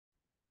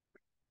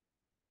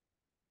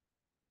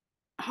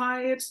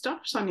Hi, it's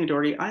Dr. Sonia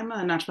Doherty. I'm a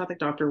naturopathic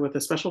doctor with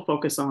a special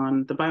focus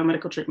on the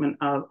biomedical treatment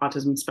of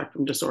autism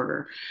spectrum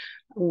disorder.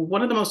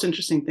 One of the most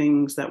interesting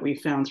things that we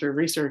found through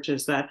research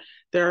is that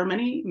there are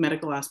many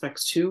medical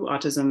aspects to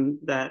autism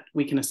that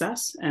we can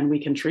assess and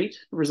we can treat,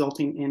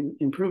 resulting in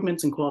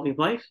improvements in quality of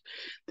life,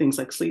 things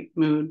like sleep,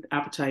 mood,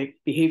 appetite,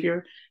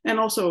 behavior,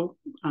 and also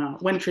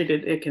when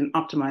treated, it can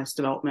optimize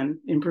development,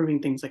 improving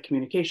things like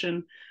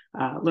communication,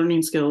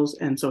 learning skills,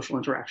 and social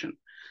interaction.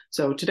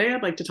 So today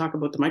I'd like to talk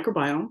about the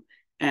microbiome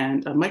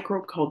and a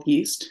microbe called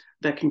yeast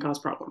that can cause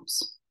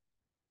problems.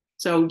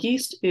 So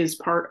yeast is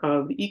part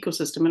of the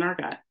ecosystem in our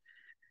gut,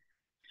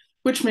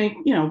 which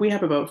we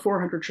have about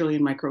 400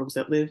 trillion microbes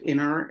that live in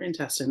our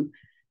intestine.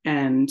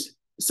 And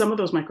some of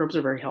those microbes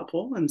are very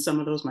helpful and some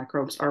of those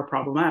microbes are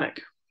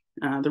problematic.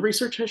 The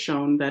research has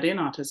shown that in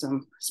autism,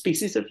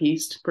 species of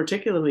yeast,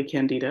 particularly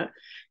Candida,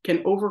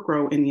 can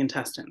overgrow in the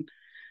intestine.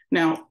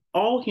 Now,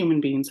 all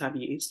human beings have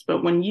yeast,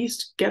 but when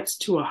yeast gets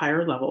to a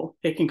higher level,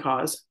 it can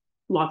cause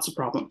lots of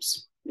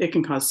problems. It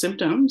can cause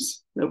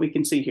symptoms that we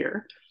can see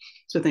here.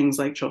 So things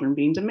like children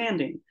being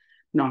demanding,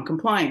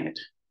 non-compliant.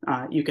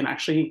 You can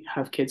actually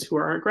have kids who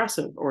are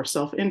aggressive or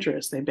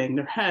self-interest. They bang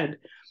their head.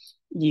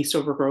 Yeast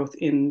overgrowth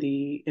in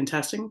the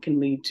intestine can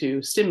lead to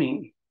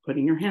stimming,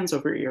 putting your hands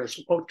over your ears,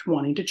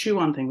 wanting to chew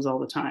on things all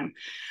the time.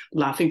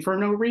 Laughing for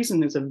no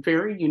reason is a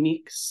very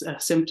unique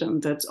symptom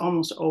that's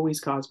almost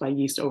always caused by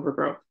yeast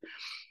overgrowth.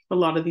 A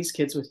lot of these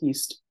kids with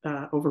yeast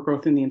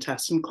overgrowth in the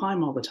intestine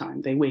climb all the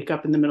time. They wake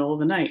up in the middle of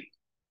the night.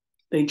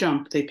 They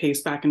jump, they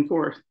pace back and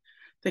forth.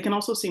 They can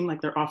also seem like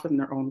they're off in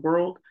their own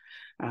world.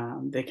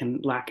 They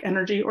can lack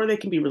energy or they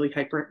can be really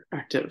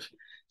hyperactive.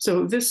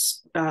 So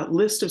this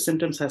list of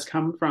symptoms has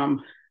come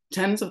from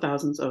tens of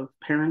thousands of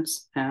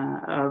parents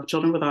of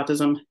children with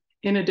autism,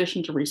 in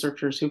addition to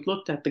researchers who've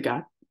looked at the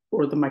gut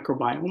or the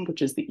microbiome,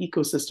 which is the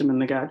ecosystem in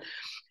the gut,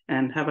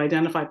 and have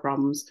identified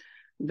problems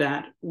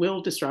that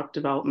will disrupt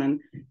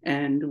development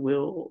and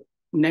will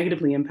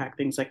negatively impact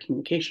things like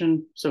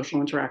communication,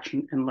 social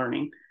interaction, and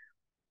learning.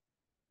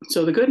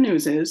 So the good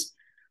news is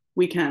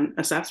we can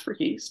assess for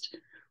yeast.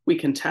 We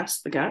can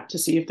test the gut to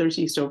see if there's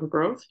yeast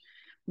overgrowth.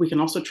 We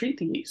can also treat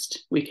the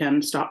yeast. We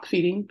can stop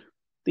feeding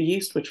the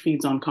yeast, which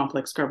feeds on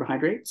complex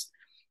carbohydrates.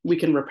 We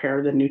can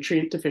repair the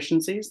nutrient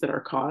deficiencies that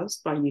are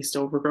caused by yeast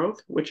overgrowth,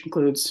 which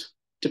includes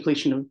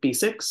depletion of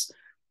B6,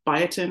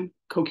 biotin,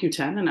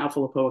 CoQ10, and alpha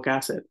lipoic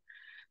acid.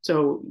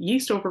 So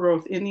yeast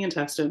overgrowth in the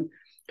intestine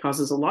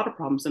causes a lot of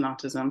problems in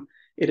autism.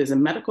 It is a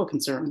medical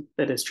concern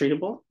that is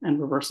treatable and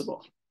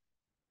reversible.